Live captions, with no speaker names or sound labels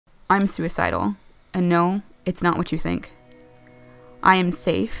I'm suicidal, and no, it's not what you think. I am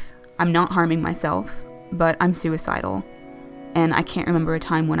safe, I'm not harming myself, but I'm suicidal, and I can't remember a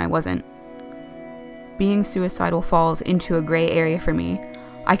time when I wasn't. Being suicidal falls into a gray area for me.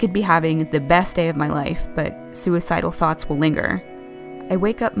 I could be having the best day of my life, but suicidal thoughts will linger. I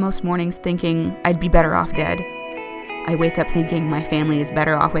wake up most mornings thinking I'd be better off dead. I wake up thinking my family is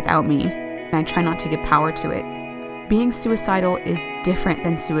better off without me, and I try not to give power to it. Being suicidal is different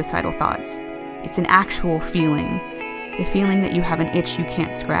than suicidal thoughts. It's an actual feeling. The feeling that you have an itch you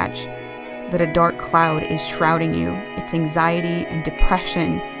can't scratch, that a dark cloud is shrouding you. It's anxiety and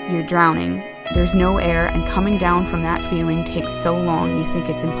depression. You're drowning. There's no air, and coming down from that feeling takes so long you think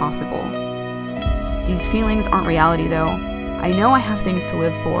it's impossible. These feelings aren't reality though. I know I have things to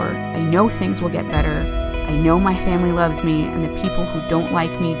live for. I know things will get better. I know my family loves me, and the people who don't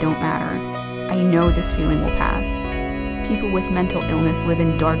like me don't matter. I know this feeling will pass. People with mental illness live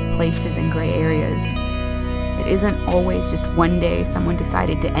in dark places and gray areas. It isn't always just one day someone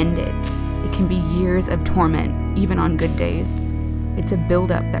decided to end it. It can be years of torment, even on good days. It's a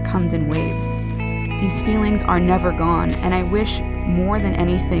buildup that comes in waves. These feelings are never gone, and I wish more than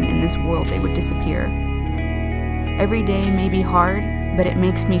anything in this world they would disappear. Every day may be hard, but it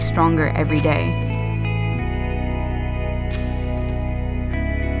makes me stronger every day.